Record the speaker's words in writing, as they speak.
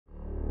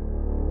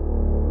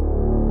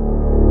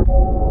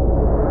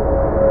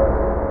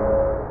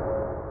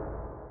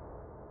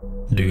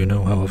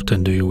how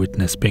often do you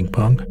witness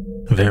ping-pong?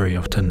 Very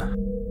often.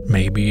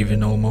 Maybe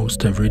even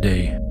almost every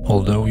day,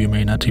 although you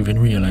may not even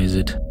realize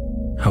it.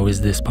 How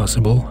is this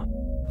possible?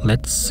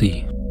 Let's see.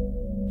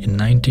 In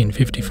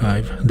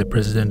 1955, the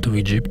president of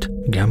Egypt,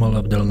 Gamal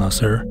Abdel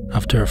Nasser,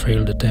 after a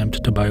failed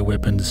attempt to buy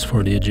weapons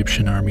for the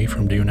Egyptian army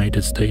from the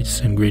United States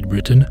and Great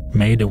Britain,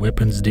 made a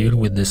weapons deal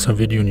with the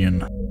Soviet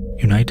Union.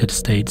 United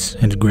States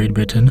and Great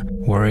Britain,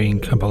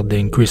 worrying about the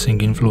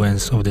increasing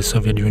influence of the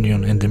Soviet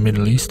Union in the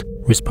Middle East,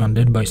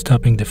 responded by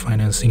stopping the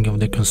financing of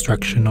the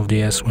construction of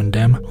the Aswan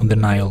Dam on the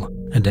Nile,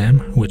 a dam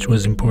which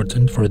was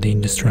important for the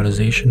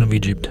industrialization of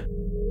Egypt.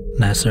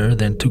 Nasser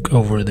then took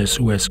over the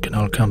Suez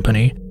Canal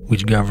Company,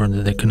 which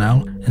governed the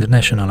canal, and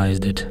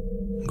nationalized it.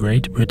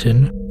 Great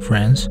Britain,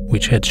 France,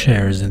 which had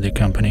shares in the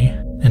company,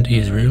 and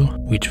Israel,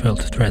 which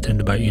felt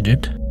threatened by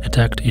Egypt,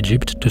 attacked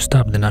Egypt to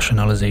stop the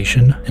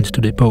nationalization and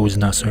to depose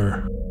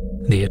Nasser.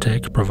 The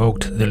attack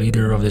provoked the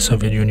leader of the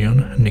Soviet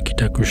Union,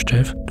 Nikita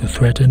Khrushchev, to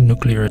threaten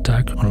nuclear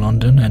attack on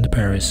London and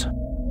Paris.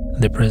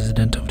 The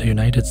President of the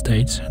United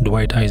States,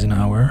 Dwight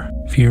Eisenhower,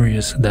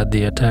 furious that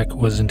the attack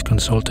wasn't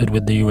consulted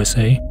with the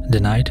USA,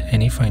 denied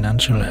any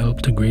financial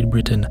help to Great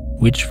Britain,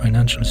 which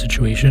financial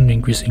situation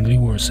increasingly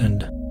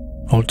worsened.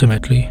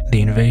 Ultimately,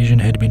 the invasion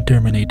had been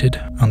terminated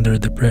under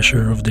the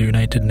pressure of the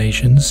United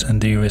Nations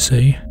and the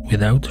USA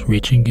without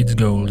reaching its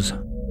goals.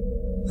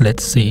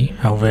 Let's see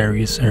how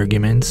various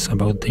arguments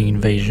about the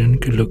invasion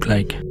could look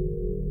like.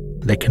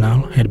 The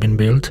canal had been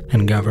built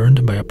and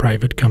governed by a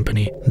private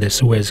company, the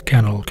Suez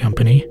Canal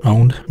Company,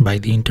 owned by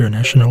the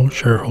international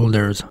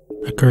shareholders.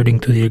 According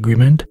to the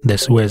agreement, the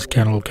Suez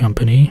Canal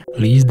Company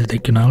leased the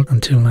canal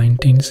until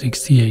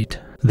 1968.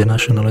 The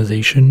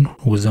nationalization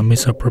was a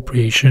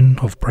misappropriation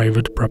of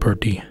private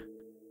property.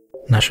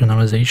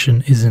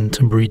 Nationalization isn't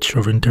a breach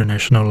of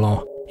international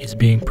law. It's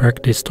being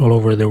practiced all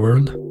over the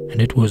world,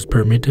 and it was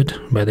permitted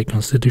by the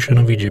Constitution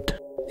of Egypt.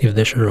 If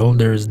the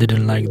shareholders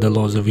didn't like the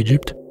laws of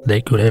Egypt,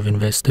 they could have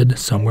invested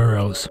somewhere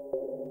else.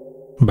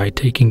 By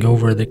taking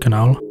over the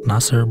canal,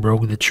 Nasser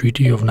broke the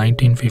Treaty of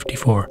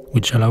 1954,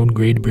 which allowed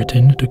Great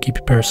Britain to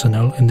keep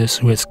personnel in the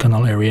Suez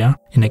Canal area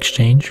in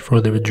exchange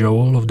for the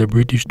withdrawal of the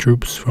British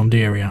troops from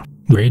the area.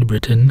 Great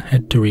Britain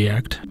had to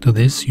react to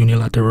this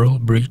unilateral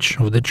breach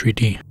of the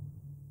treaty.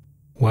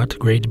 What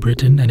Great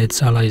Britain and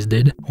its allies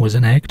did was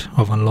an act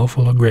of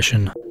unlawful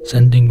aggression.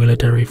 Sending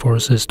military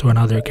forces to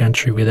another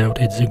country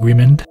without its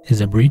agreement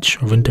is a breach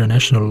of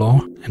international law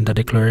and a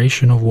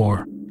declaration of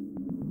war.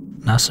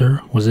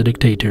 Nasser was a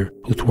dictator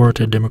who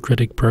thwarted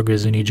democratic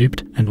progress in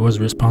Egypt and was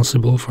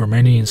responsible for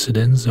many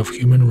incidents of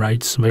human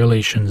rights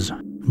violations.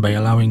 By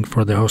allowing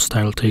for the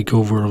hostile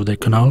takeover of the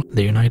canal,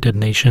 the United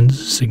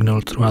Nations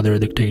signaled to other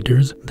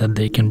dictators that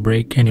they can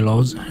break any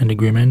laws and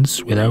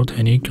agreements without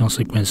any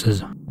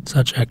consequences.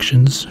 Such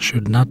actions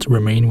should not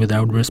remain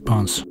without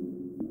response.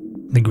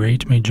 The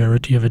great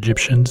majority of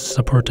Egyptians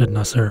supported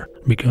Nasser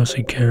because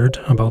he cared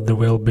about the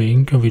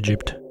well-being of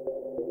Egypt.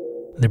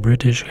 The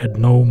British had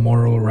no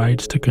moral right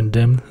to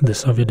condemn the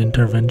Soviet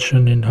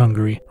intervention in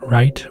Hungary,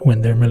 right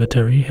when their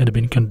military had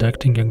been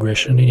conducting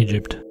aggression in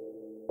Egypt.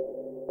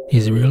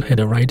 Israel had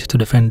a right to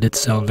defend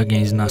itself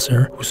against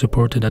Nasser, who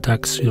supported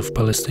attacks of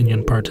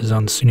Palestinian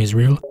partisans in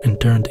Israel and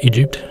turned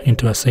Egypt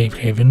into a safe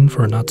haven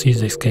for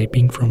Nazis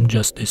escaping from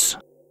justice.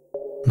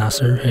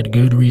 Nasser had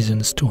good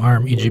reasons to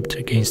harm Egypt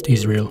against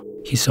Israel.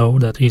 He saw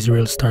that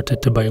Israel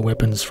started to buy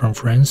weapons from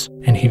France,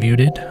 and he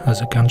viewed it as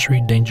a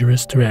country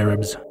dangerous to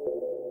Arabs.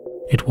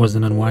 It was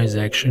an unwise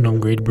action of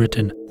Great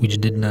Britain, which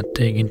did not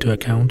take into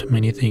account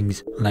many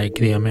things, like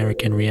the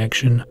American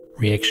reaction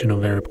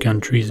of Arab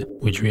countries,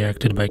 which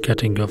reacted by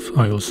cutting off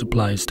oil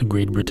supplies to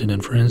Great Britain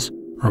and France,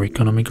 or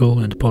economical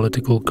and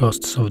political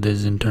costs of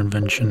this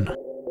intervention.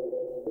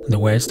 The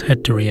West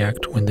had to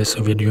react when the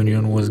Soviet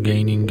Union was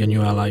gaining a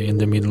new ally in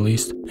the Middle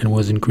East and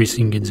was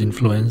increasing its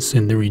influence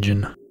in the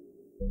region.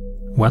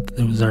 What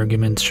those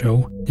arguments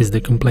show is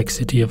the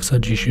complexity of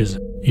such issues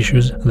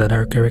that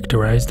are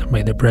characterized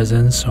by the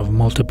presence of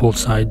multiple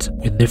sides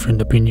with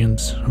different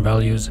opinions,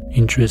 values,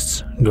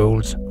 interests,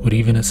 goals, or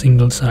even a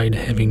single side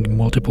having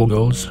multiple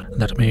goals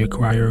that may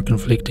require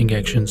conflicting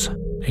actions.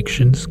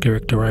 Actions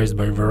characterized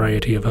by a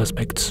variety of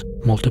aspects,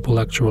 multiple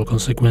actual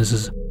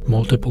consequences,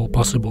 multiple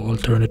possible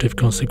alternative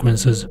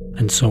consequences,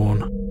 and so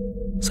on.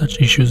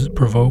 Such issues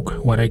provoke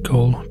what I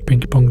call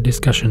ping-pong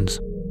discussions.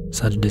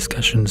 Such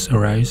discussions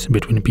arise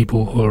between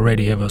people who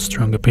already have a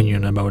strong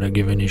opinion about a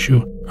given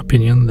issue,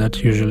 opinion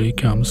that usually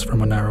comes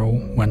from a narrow,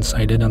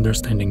 one-sided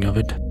understanding of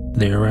it.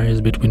 They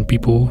arise between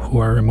people who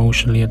are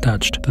emotionally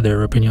attached to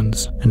their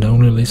opinions and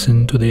only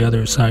listen to the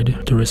other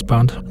side to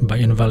respond by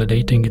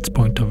invalidating its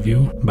point of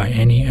view by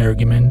any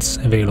arguments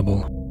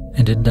available.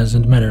 And it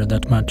doesn't matter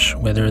that much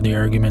whether the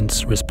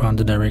arguments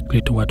respond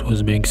directly to what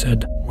was being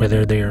said,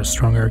 whether they are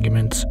strong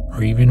arguments,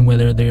 or even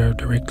whether they are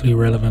directly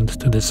relevant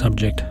to the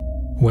subject.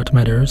 What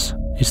matters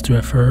is to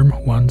affirm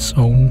one's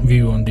own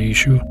view on the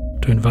issue,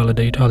 to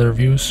invalidate other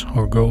views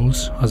or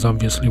goals as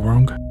obviously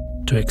wrong,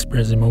 to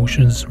express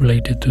emotions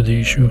related to the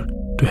issue,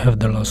 to have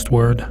the last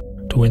word,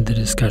 to win the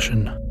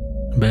discussion.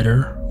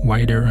 Better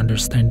wider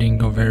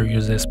understanding of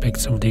various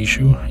aspects of the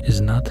issue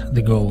is not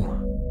the goal.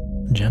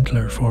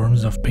 Gentler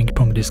forms of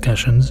ping-pong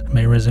discussions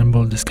may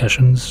resemble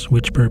discussions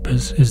which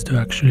purpose is to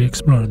actually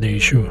explore the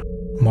issue.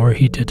 More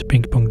heated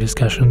ping-pong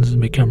discussions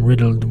become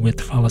riddled with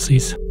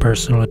fallacies,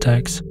 personal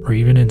attacks, or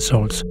even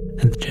insults,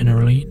 and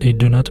generally they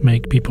do not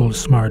make people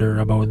smarter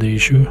about the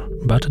issue,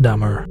 but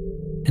dumber.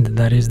 And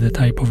that is the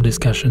type of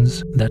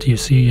discussions that you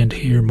see and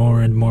hear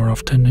more and more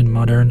often in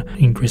modern,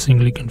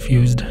 increasingly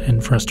confused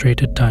and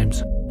frustrated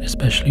times,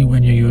 especially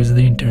when you use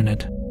the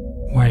internet.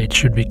 Why it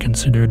should be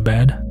considered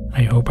bad,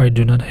 I hope I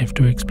do not have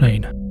to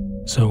explain.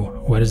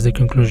 So, what is the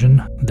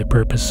conclusion, the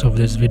purpose of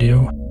this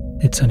video?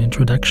 It's an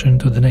introduction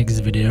to the next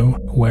video,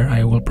 where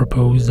I will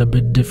propose a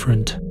bit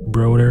different,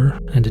 broader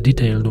and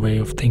detailed way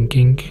of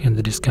thinking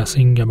and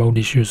discussing about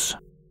issues.